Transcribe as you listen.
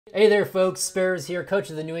Hey there, folks. Sparrows here, coach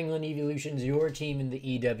of the New England Eeveelutions, your team in the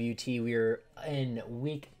EWT. We are in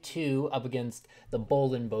week 2 up against the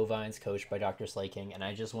Bowland Bovines, coached by Dr. Slaking. And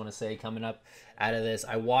I just want to say, coming up out of this,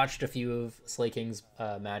 I watched a few of Slaking's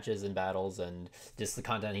matches and battles and just the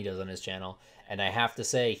content he does on his channel. And I have to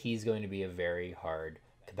say, he's going to be a very hard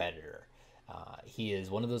competitor. He is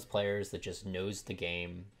one of those players that just knows the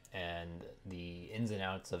game and the ins and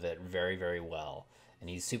outs of it very, very well. And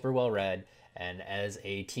he's super well read. And as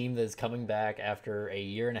a team that's coming back after a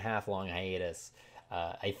 1.5 year long hiatus,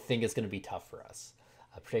 I think it's going to be tough for us,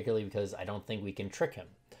 particularly because I don't think we can trick him.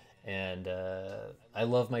 And I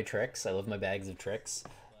love my tricks. I love my bags of tricks.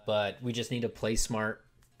 But we just need to play smart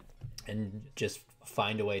and just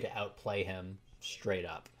find a way to outplay him straight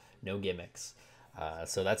up. No gimmicks.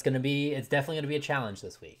 So that's going to be, it's definitely going to be a challenge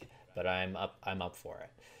this week. But I'm up for it.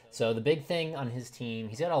 So the big thing on his team,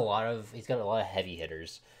 he's got a lot of heavy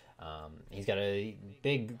hitters. He's got a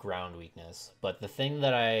big ground weakness, but the thing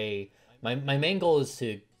that my main goal is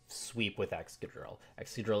to sweep with Excadrill.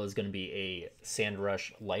 Excadrill is going to be a Sand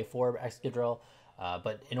Rush Life Orb Excadrill,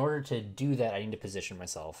 but in order to do that, I need to position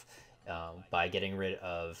myself by getting rid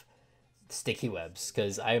of Sticky Webs,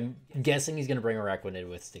 because I'm guessing he's going to bring Araquanid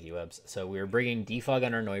with Sticky Webs. So we're bringing Defog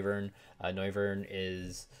on our Noivern. Noivern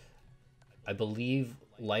is, I believe,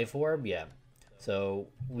 Life Orb, yeah. So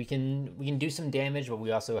we can do some damage, but we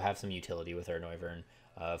also have some utility with our Noivern.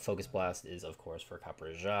 Focus Blast is, of course, for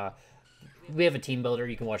Caparajah. We have a Team Builder.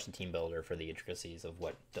 You can watch the Team Builder for the intricacies of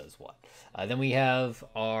what does what. Then we have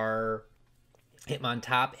our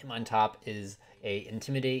Hitmontop. Hitmontop is a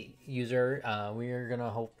Intimidate user. We are going to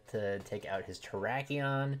hope to take out his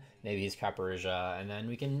Terrakion, maybe his Caparajah, and then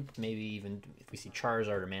we can maybe even, if we see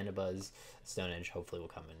Charizard or Mandibuzz, Stone Edge hopefully will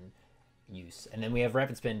come in use. And then we have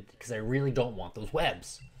Rapid Spin because I really don't want those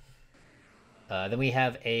webs. Then we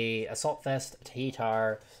have a Assault Vest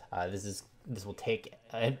Tatar. This will take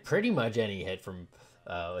pretty much any hit from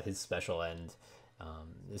his special end,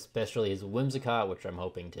 especially his Whimsicott, which I'm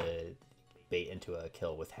hoping to bait into a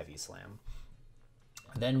kill with Heavy Slam.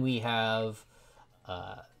 Then we have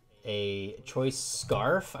a Choice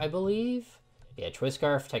Scarf, I believe. Yeah, Choice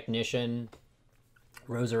Scarf, Technician,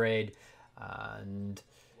 Roserade, and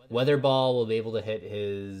Weather Ball will be able to hit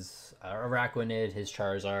his Araquanid, his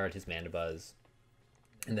Charizard, his Mandibuzz.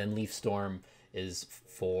 And then Leaf Storm is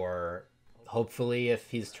for, hopefully, if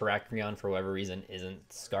his Terrakion for whatever reason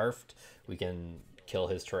isn't scarfed, we can kill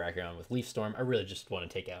his Terrakion with Leaf Storm. I really just want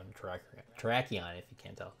to take out Terrakion, if you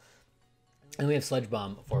can't tell. And we have Sledge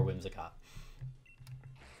Bomb for Whimsicott.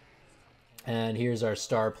 And here's our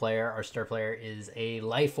star player. Our star player is a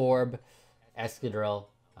Life Orb Excadrill.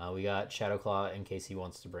 We got Shadow Claw in case he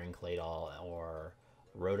wants to bring Claydol or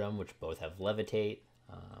Rotom, which both have Levitate,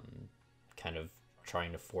 kind of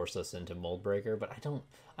trying to force us into Mold Breaker, but I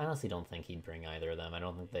honestly don't think he'd bring either of them. I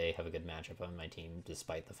don't think they have a good matchup on my team,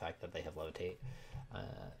 despite the fact that they have Levitate.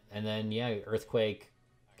 And then, yeah, Earthquake,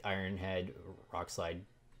 Iron Head, Rock Slide,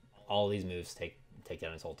 all these moves take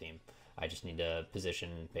down his whole team. I just need to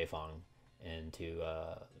position Beifong into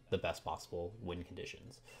the best possible win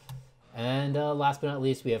conditions. And last but not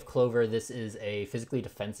least, we have Clover. This is a physically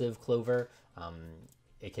defensive Clover.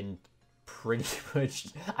 It can pretty much...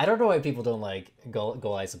 I don't know why people don't like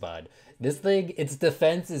Golisopod. This thing, its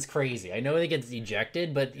defense is crazy. I know it gets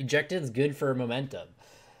ejected, but ejected is good for momentum.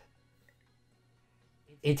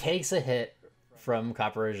 It takes a hit from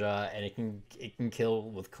Caparajah, and it can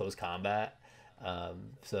kill with close combat.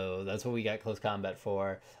 So that's what we got close combat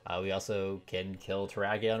for. We also can kill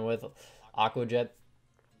Terrakion with Aqua Jet.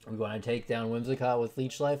 We want to take down Whimsicott with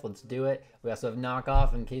Leech Life. Let's do it. We also have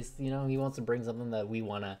Knockoff in case, he wants to bring something that we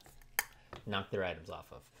want to knock their items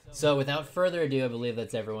off of. So without further ado, I believe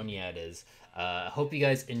that's everyone. Yeah, it is. Hope you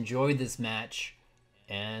guys enjoyed this match.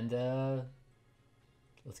 And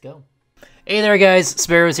let's go. Hey there, guys.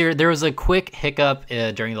 Sparrows here. There was a quick hiccup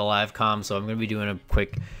during the live comm, so I'm going to be doing a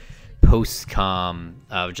quick post comm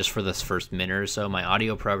just for this first minute or so. My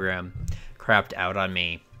audio program crapped out on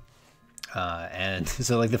me. And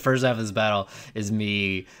so like the first half of this battle is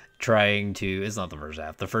me trying to, it's not the first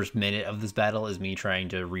half, the first minute of this battle is me trying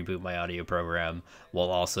to reboot my audio program while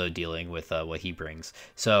also dealing with what he brings.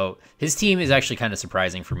 So his team is actually kind of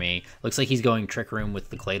surprising for me. Looks like he's going Trick Room with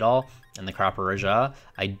the Claydol and the Caparajah.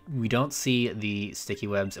 We don't see the Sticky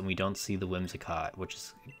Webs and we don't see the Whimsicott, which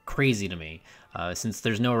is crazy to me. Since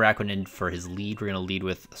there's no Araquanid for his lead, we're going to lead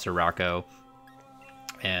with Sirocco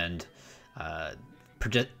and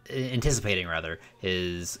anticipating rather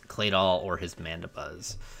his Claydol or his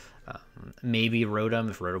Mandibuzz. Maybe Rotom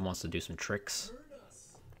if Rotom wants to do some tricks.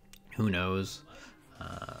 Who knows?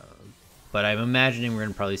 But I'm imagining we're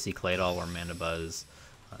going to probably see Claydol or Mandibuzz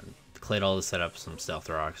Claydol to set up some Stealth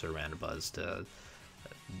Rocks or Mandibuzz to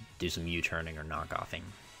do some U-turning or knockoffing.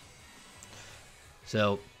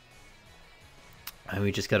 So, and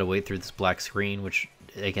we just gotta wait through this black screen, which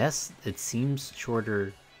I guess it seems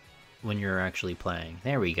shorter when you're actually playing.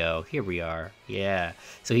 There we go. Here we are. Yeah.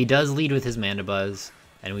 So he does lead with his Mandibuzz,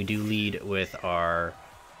 and we do lead with our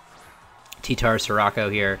T-Tar Sirocco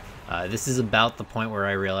here. This is about the point where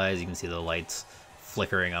I realize, you can see the lights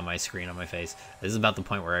flickering on my screen on my face. This is about the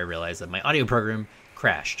point where I realized that my audio program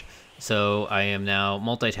crashed. So I am now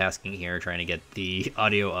multitasking here, trying to get the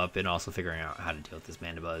audio up and also figuring out how to deal with this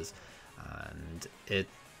Mandibuzz. And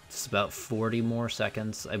it's about 40 more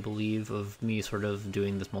seconds, I believe, of me sort of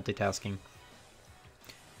doing this multitasking,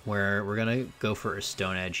 where we're gonna go for a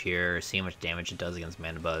Stone Edge here, see how much damage it does against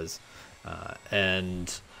Mandibuzz.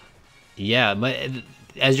 And yeah,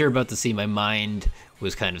 as you're about to see, my mind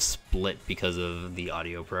was kind of split because of the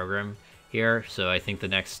audio program here. So I think the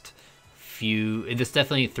next few, this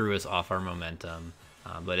definitely threw us off our momentum,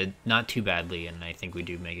 but not too badly, and I think we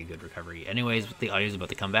do make a good recovery. Anyways, the audio's about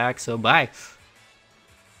to come back, so bye.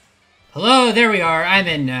 Hello, there we are. I'm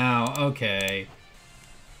in now. Okay.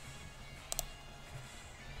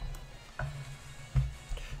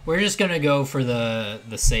 We're just gonna go for the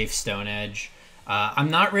safe Stone Edge. I'm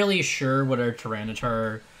not really sure what our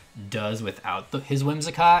Tyranitar does without his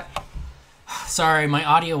Whimsicott. Sorry, my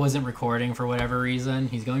audio wasn't recording for whatever reason.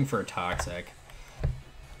 He's going for a Toxic.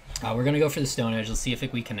 We're going to go for the Stone Edge. Let's see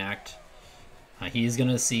if we connect. He's going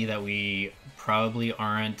to see that we probably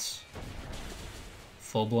aren't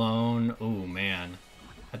full-blown. Ooh, man.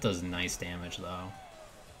 That does nice damage, though.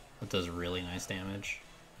 That does really nice damage.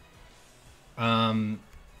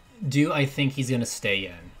 Do I think he's going to stay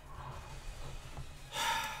in?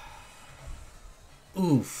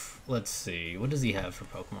 Oof. Let's see. What does he have for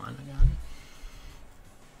Pokemon again?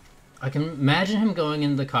 I can imagine him going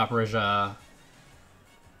into the Copperajah.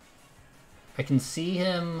 I can see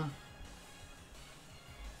him...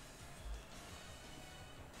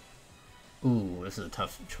 Ooh, this is a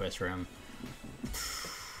tough choice for him. I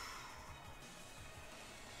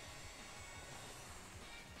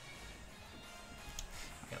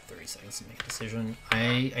got 30 seconds to make a decision.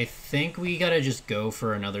 I think we gotta just go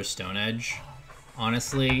for another Stone Edge.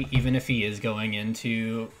 Honestly, even if he is going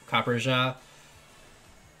into Copperajah.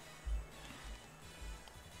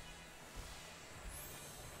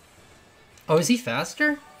 Oh, is he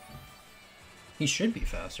faster? He should be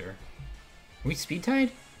faster. Are we speed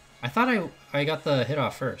tied? I thought I got the hit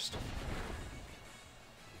off first.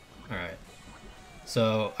 Alright.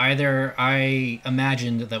 So either I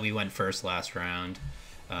imagined that we went first last round.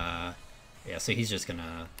 Yeah, so he's just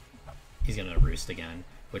gonna roost again,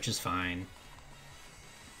 which is fine.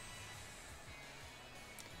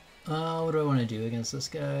 What do I want to do against this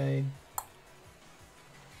guy?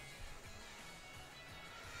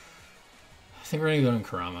 I think we're gonna go in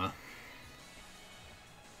Kurama.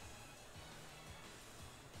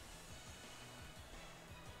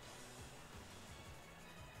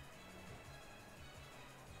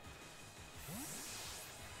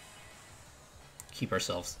 Keep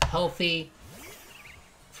ourselves healthy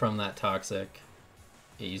from that Toxic.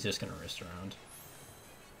 Yeah, he's just gonna wrist around.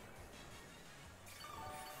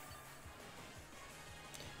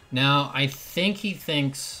 Now, I think he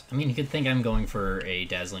thinks... I mean, he could think I'm going for a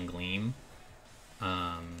Dazzling Gleam.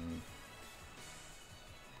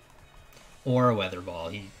 Or a Weather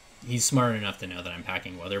Ball. He's smart enough to know that I'm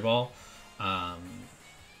packing Weather Ball. I'm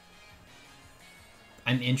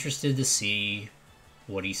interested to see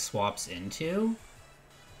what he swaps into.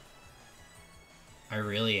 I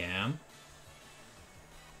really am.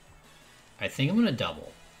 I think I'm going to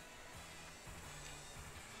double.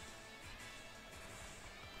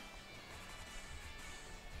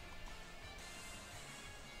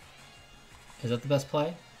 Is that the best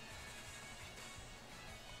play?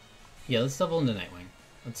 Yeah, let's double into Nightwing.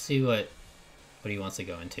 Let's see what he wants to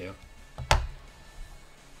go into.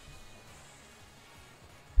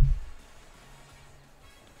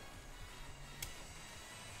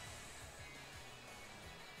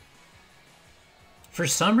 For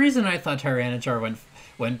some reason, I thought Tyranitar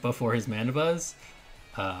went before his Mandibuzz,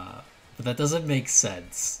 but that doesn't make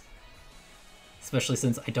sense. Especially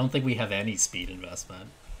since I don't think we have any speed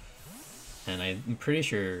investment. And I'm pretty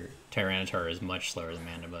sure Tyranitar is much slower than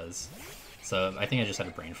Mandibuzz. So I think I just had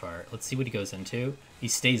a brain fart. Let's see what he goes into. He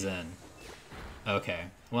stays in. Okay.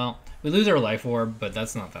 Well, we lose our Life Orb, but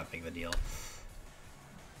that's not that big of a deal.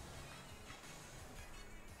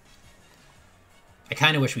 I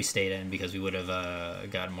kind of wish we stayed in because we would have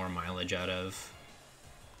gotten more mileage out of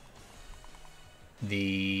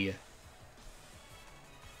the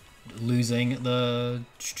losing the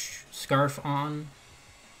scarf on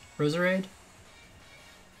Roserade.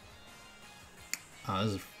 Oh,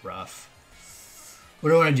 this is rough. What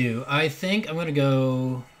do I want to do? I think I'm gonna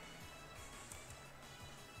go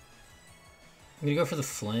for the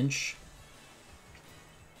flinch.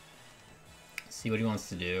 See what he wants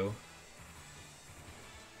to do.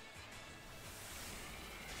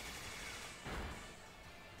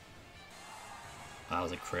 That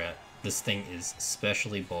was a crit. This thing is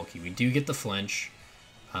especially bulky. We do get the flinch,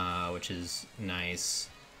 which is nice.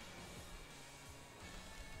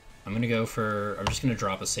 I'm just gonna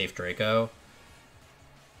drop a safe Draco.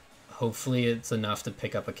 Hopefully it's enough to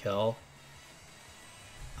pick up a kill.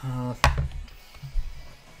 Do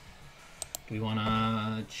we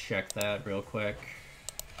wanna check that real quick?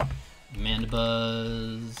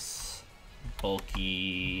 Mandibuzz,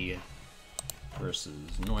 bulky versus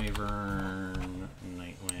Noivern,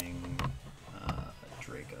 Nightwing,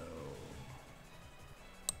 Draco.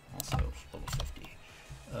 Also level 50.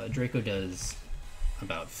 Draco does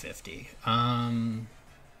about 50.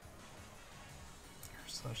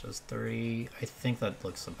 Slash does 30. I think that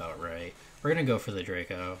looks about right. We're gonna go for the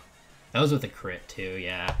Draco. That was with a crit too,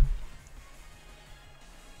 yeah.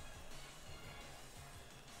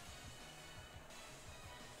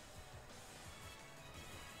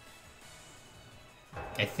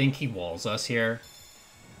 I think he walls us here.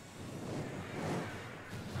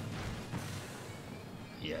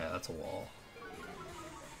 Yeah, that's a wall.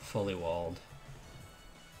 Fully walled.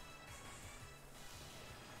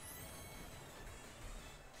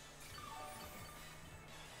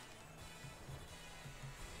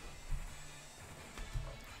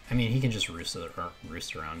 I mean, he can just roost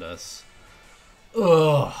around us.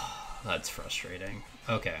 Ugh, that's frustrating.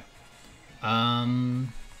 Okay.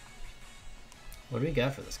 What do we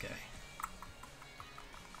got for this guy?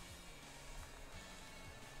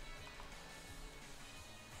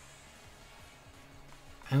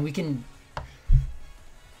 And we can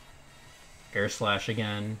Air Slash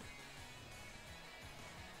again.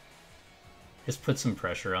 Just put some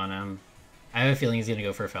pressure on him. I have a feeling he's gonna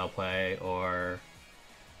go for a foul play, or...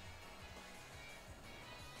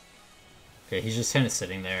 Okay, he's just kind of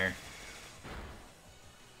sitting there.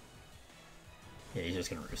 Yeah, he's just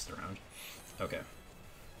gonna roost around. Okay.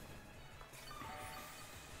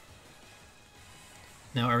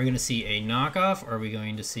 Now, are we going to see a knockoff, or are we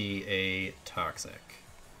going to see a toxic?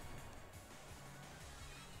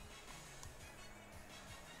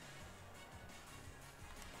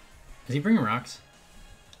 Is he bringing rocks?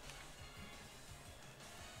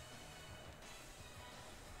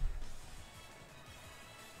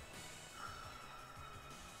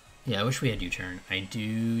 Yeah, I wish we had U-turn. I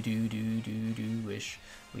do wish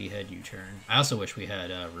we had U-turn. I also wish we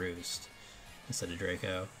had Roost instead of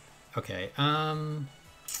Draco. Okay,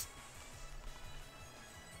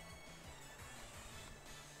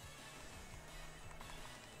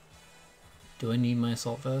 do I need my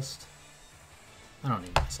Assault Vest? I don't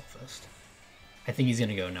need my Assault Vest. I think he's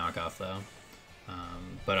gonna go knockoff though.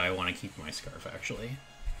 But I want to keep my Scarf actually.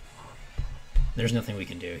 There's nothing we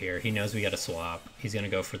can do here. He knows we gotta swap. He's gonna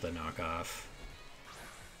go for the knockoff.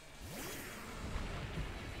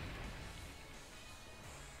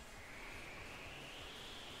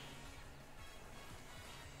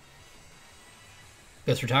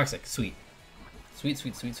 Goes for Toxic. Sweet. Sweet,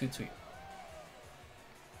 sweet, sweet, sweet, sweet.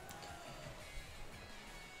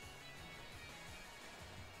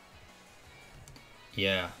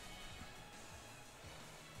 Yeah.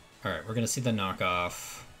 Alright, we're gonna see the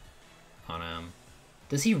knockoff on him.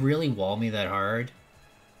 Does he really wall me that hard?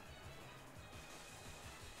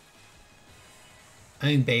 I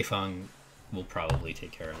mean, Beifong will probably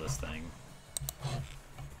take care of this thing.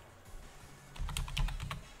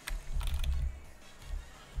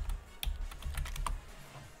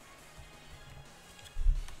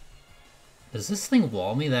 Does this thing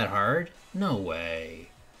wall me that hard? No way.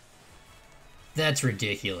 That's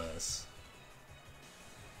ridiculous.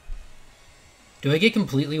 Do I get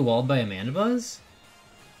completely walled by a Mandibuzz?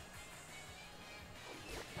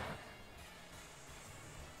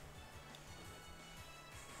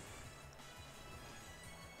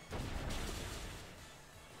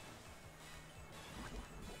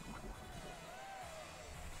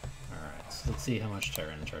 Alright, so let's see how much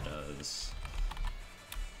Tyranitar does.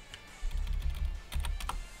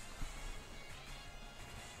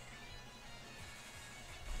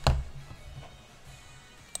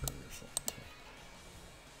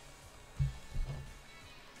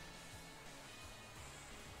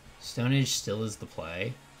 Stone Age still is the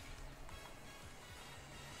play.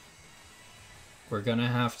 We're gonna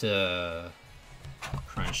have to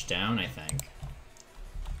crunch down, I think.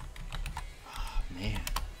 man.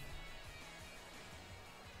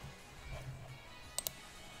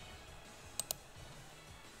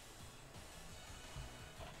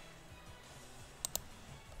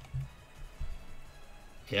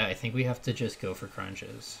 Yeah, I think we have to just go for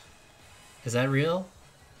crunches. Is that real?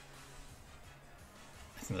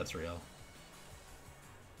 I think that's real.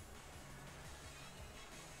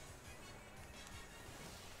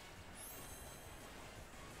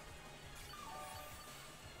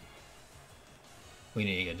 We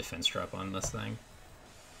need to get a defense drop on this thing.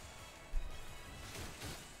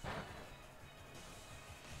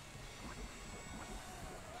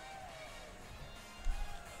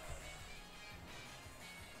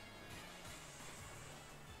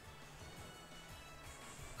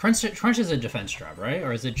 Crunch is a defense drop, right?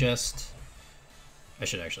 Or is it just... I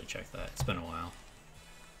should actually check that. It's been a while.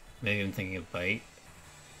 Maybe I'm thinking of bite.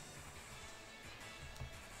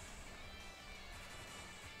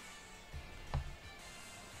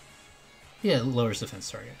 Yeah, lowers defense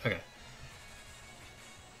target. Okay.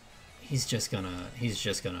 He's just gonna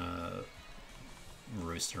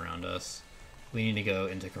roost around us. We need to go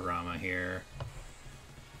into Kurama here.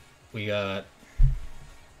 We got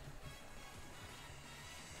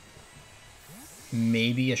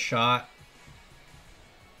maybe a shot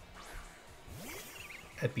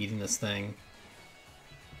at beating this thing.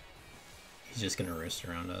 He's just gonna roost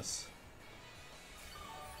around us.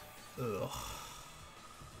 Ugh.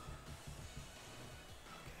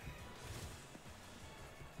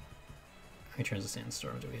 How many turns of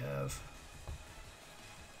Sandstorm do we have?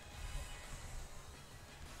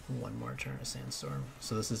 One more turn of Sandstorm.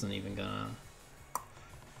 So this isn't even gonna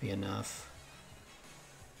be enough.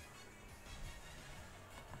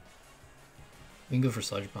 We can go for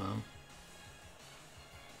Sludge Bomb.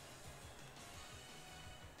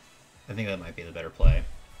 I think that might be the better play.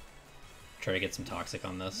 Try to get some Toxic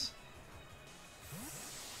on this.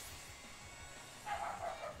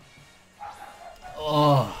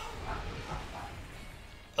 Oh!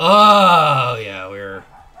 Oh, yeah, we're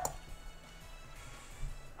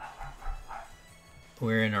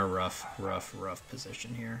in a rough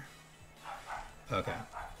position here. Okay.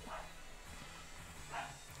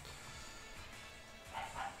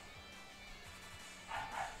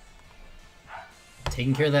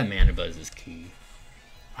 Taking care of that Mana Buzz is key.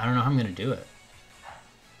 I don't know how I'm gonna do it.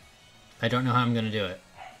 I don't know how I'm gonna do it.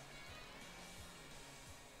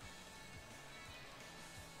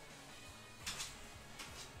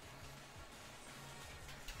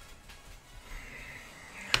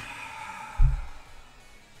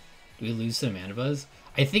 Do we lose to Mana Buzz?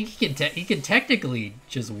 I think he can technically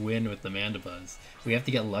just win with the Mana Buzz. We have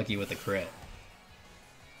to get lucky with a crit.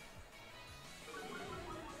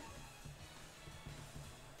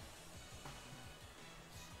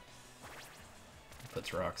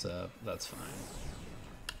 Puts rocks up. That's fine.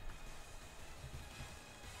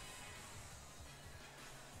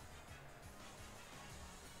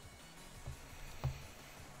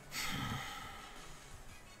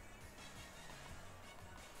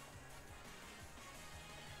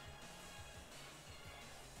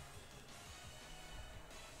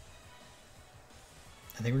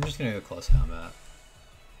 I think we're just gonna go close combat.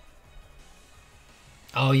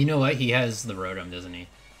 Oh, you know what? He has the Rotom, doesn't he?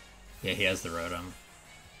 Yeah, he has the Rotom.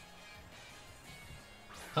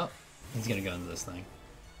 Oh, he's gonna go into this thing.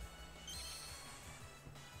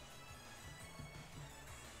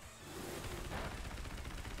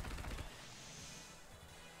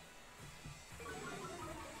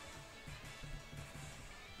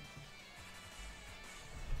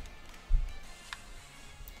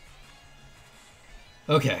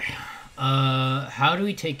 Okay, how do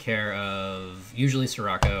we take care of... Usually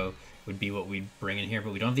Sirocco would be what we'd bring in here,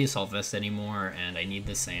 but we don't have the Assault Vest anymore, and I need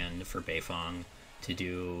the Sand for Beifong to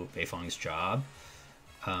do Beifong's job.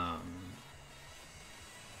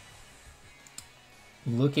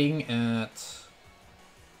 Looking at...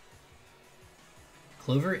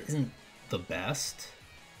 Clover isn't the best,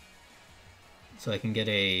 so I can get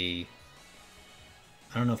a...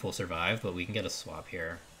 I don't know if we'll survive, but we can get a swap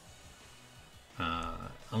here.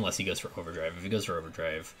 Unless he goes for Overdrive. If he goes for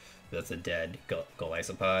Overdrive, that's a dead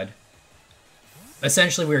Golisopod.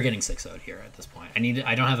 Essentially, we're getting 6-0'd here at this point.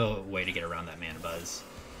 I don't have a way to get around that Mana Buzz.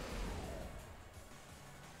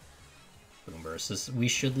 Boom Burst. We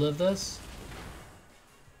should live this.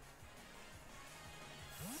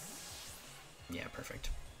 Yeah, perfect.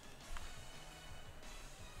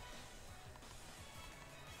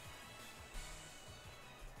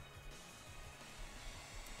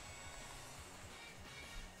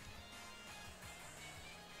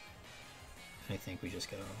 I think we just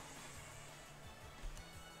go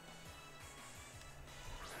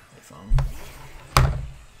Beifong.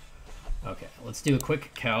 Okay, let's do a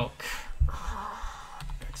quick calc.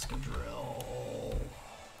 Excadrill.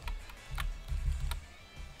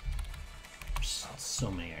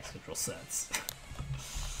 So many Excadrill sets.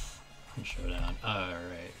 Showdown.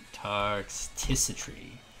 Alright.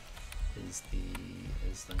 Toxicity is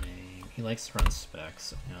the name. He likes to run specs,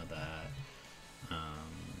 so I know that.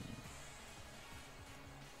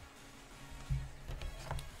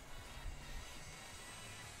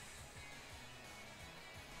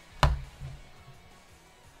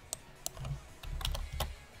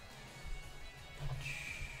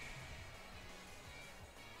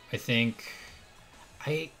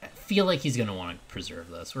 I feel like he's going to want to preserve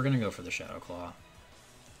this. We're going to go for the Shadow Claw.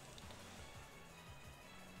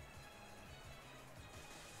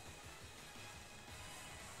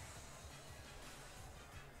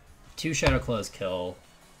 Two Shadow Claws kill.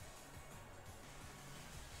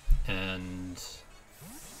 And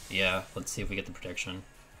yeah, let's see if we get the prediction.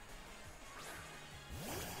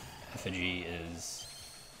 Effigy is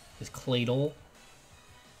Claydol.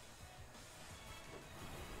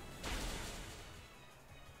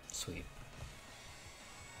 Sweet.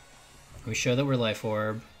 We show that we're Life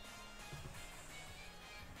Orb.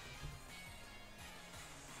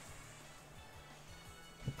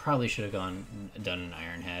 We probably should have done an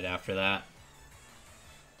Iron Head after that.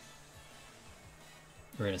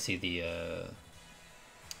 We're gonna see the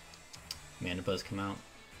Mandibuzz come out.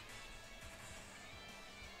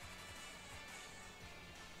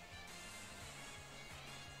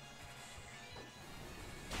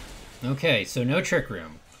 Okay, so no Trick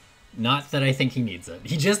Room. Not that I think he needs it.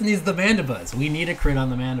 He just needs the Mandibuzz. We need a crit on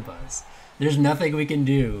the Mandibuzz. There's nothing we can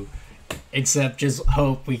do except just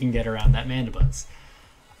hope we can get around that Mandibuzz.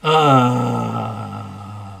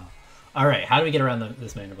 Alright, how do we get around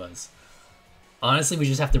this Mandibuzz? Honestly, we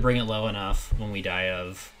just have to bring it low enough when we die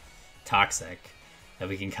of Toxic that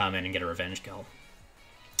we can come in and get a revenge kill.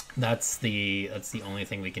 That's the only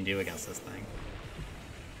thing we can do against this thing.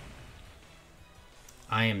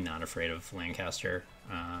 I am not afraid of Lancaster.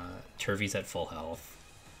 Turvey's at full health.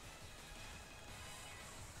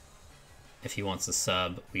 If he wants a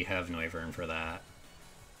sub, we have Noivern for that.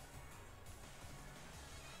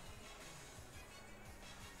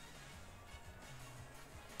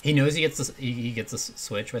 He knows he gets a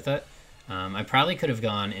switch with it. I probably could have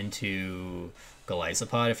gone into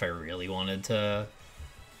Golisopod if I really wanted to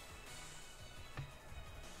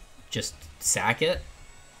just sack it.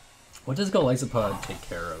 What does Golisopod take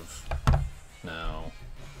care of? No.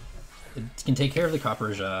 It can take care of the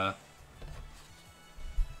Copper Jaw.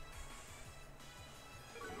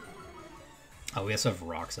 Oh, we also have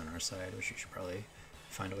rocks on our side, which we should probably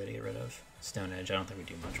find a way to get rid of. Stone Edge, I don't think we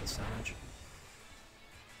do much with Stone Edge.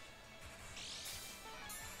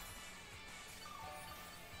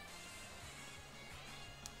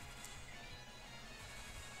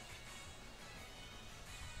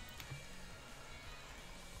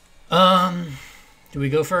 Do we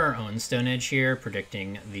go for our own Stone Edge here,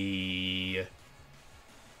 predicting the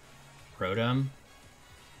Rotom?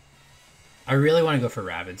 I really want to go for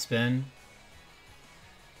Rapid Spin.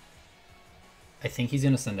 I think he's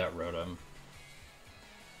going to send out Rotom.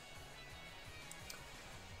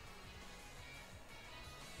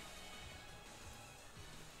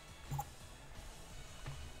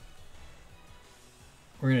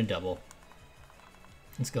 We're going to double.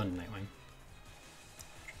 Let's go into Nightwing.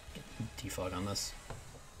 Defog on this.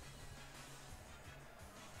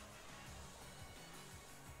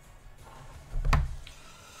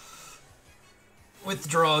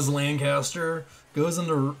 Withdraws Lancaster. Goes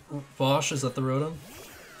into Vosh. Is that the Rotom?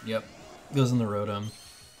 Yep. Goes in the Rotom.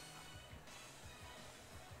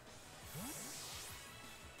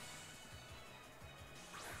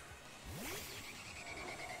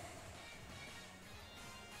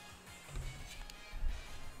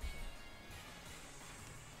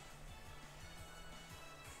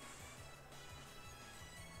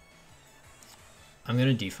 I'm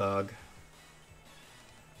gonna defog.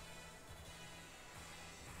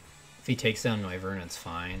 If he takes down Noivern, it's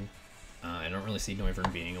fine. I don't really see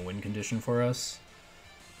Noivern being a win condition for us.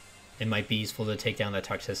 It might be useful to take down that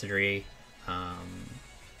Toxicity. Kind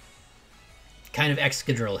of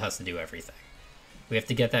Excadrill has to do everything. We have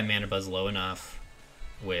to get that Mandibuzz low enough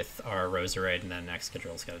with our Roserade, and then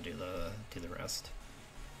Excadrill's got to do the rest.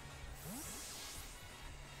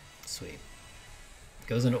 Sweet.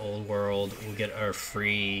 Goes into Old World. We'll get our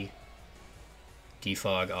free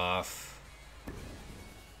defog off.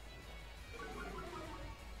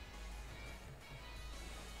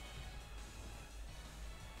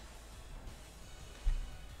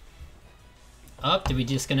 Up, did we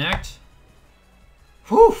disconnect?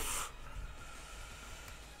 Whew!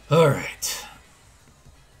 All right.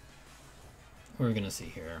 What are we going to see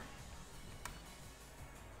here?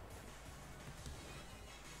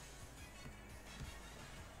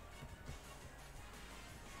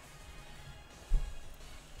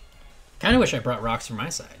 Kind of wish I brought rocks from my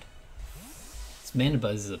side. This Mana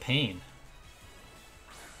Buzz is a pain.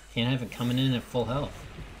 Can't have it coming in at full health.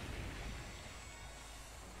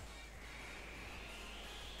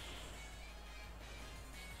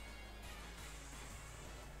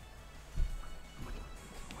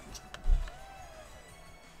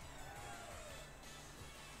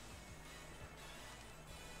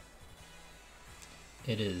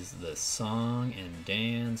 It is the song and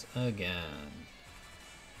dance again.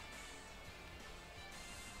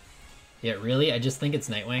 Yeah, really? I just think it's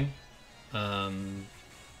Nightwing.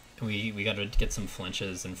 We got to get some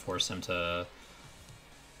flinches and force him to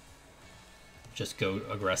just go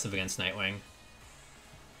aggressive against Nightwing.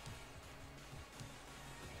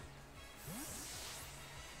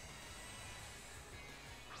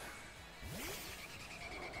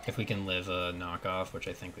 If we can live a knockoff, which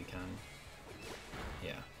I think we can.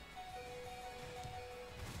 Yeah.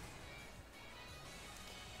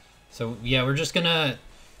 So, yeah, we're just gonna...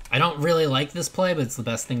 I don't really like this play, but it's the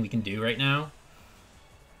best thing we can do right now.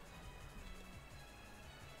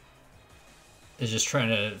 Is just trying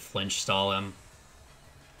to flinch stall him.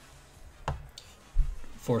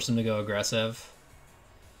 Force him to go aggressive.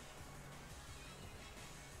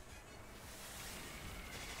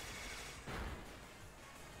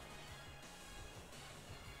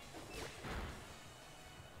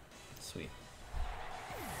 Sweet.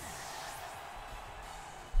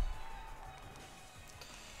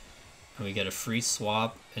 And we get a free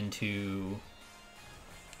swap into...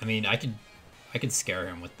 I mean, I could scare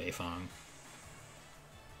him with Beifong.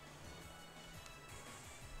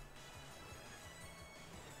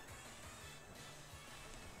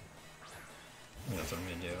 That's what I'm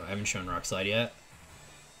gonna do. I haven't shown Rock Slide yet.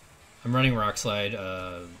 I'm running Rock Slide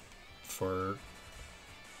for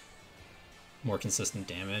more consistent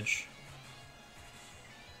damage.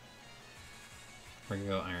 We're gonna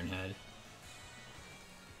go Iron Head.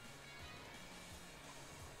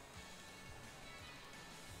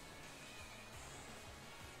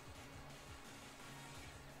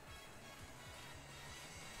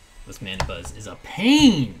 This Mana Buzz is a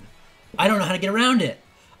pain! I don't know how to get around it!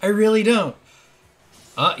 I really don't!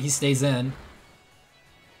 Oh, he stays in.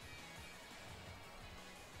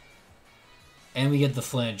 And we get the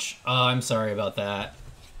flinch. Oh, I'm sorry about that.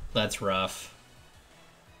 That's rough.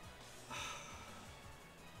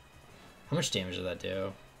 How much damage did that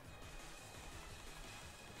do?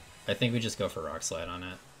 I think we just go for Rock Slide on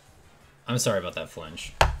it. I'm sorry about that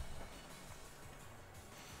flinch.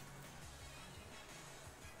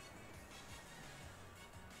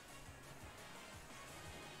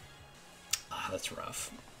 That's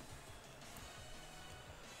rough.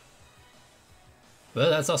 But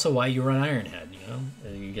that's also why you run Iron Head, you know?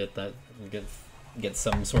 You get that, you get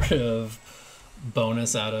some sort of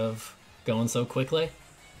bonus out of going so quickly.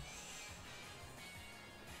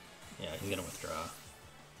 Yeah, he's gonna withdraw.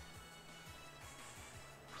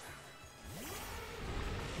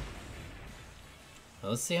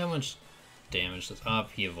 Well, let's see how much damage this... Oh,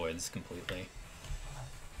 he avoids completely.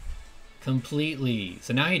 Completely.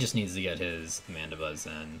 So now he just needs to get his Mana Buzz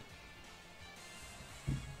in.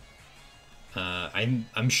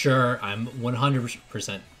 I'm sure, I'm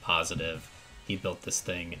 100% positive he built this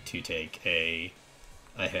thing to take a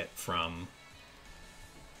hit from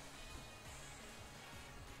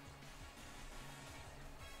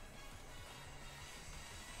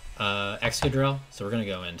Excadrill. So we're gonna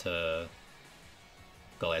go into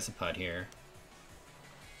Golisopod here.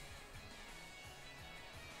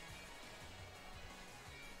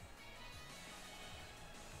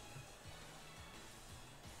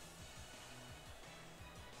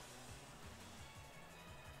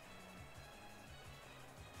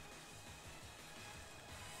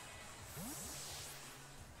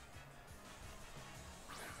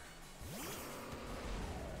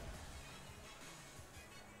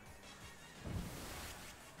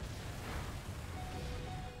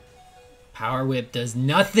 Power Whip does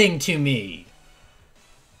nothing to me.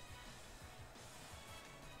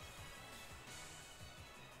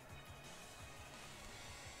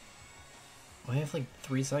 I have like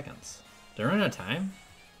 3 seconds. Did I run out of time?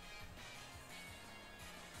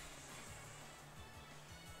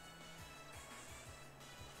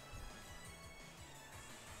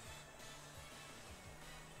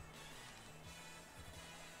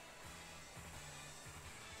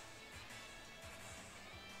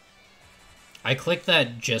 I clicked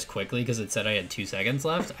that just quickly because it said I had 2 seconds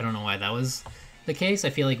left. I don't know why that was the case, I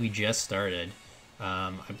feel like we just started.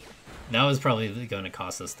 That was probably going to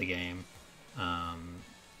cost us the game.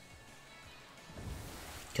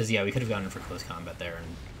 Because, yeah, we could have gone in for close combat there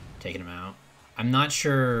and taken him out. I'm not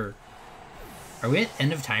sure... Are we at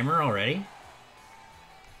end of timer already?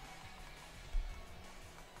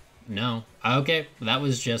 No. Okay, that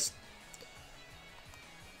was just...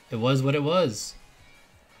 It was what it was.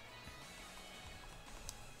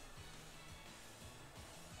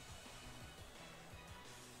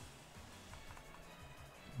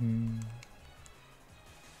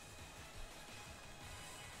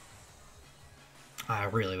 I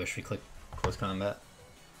really wish we clicked close combat.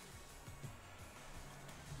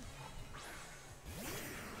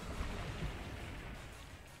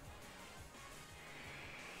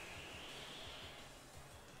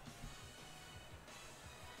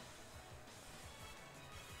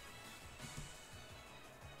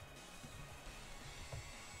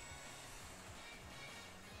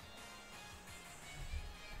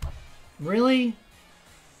 Really?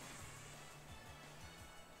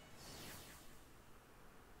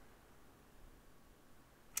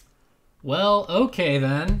 Well, okay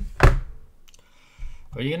then. What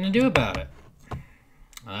are you gonna do about it?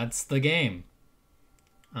 That's the game.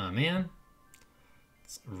 Oh man.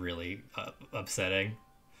 It's really upsetting.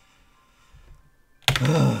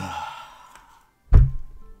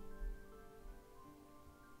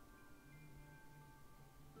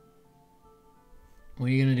 What are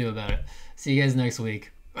you gonna do about it? See you guys next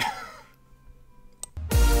week.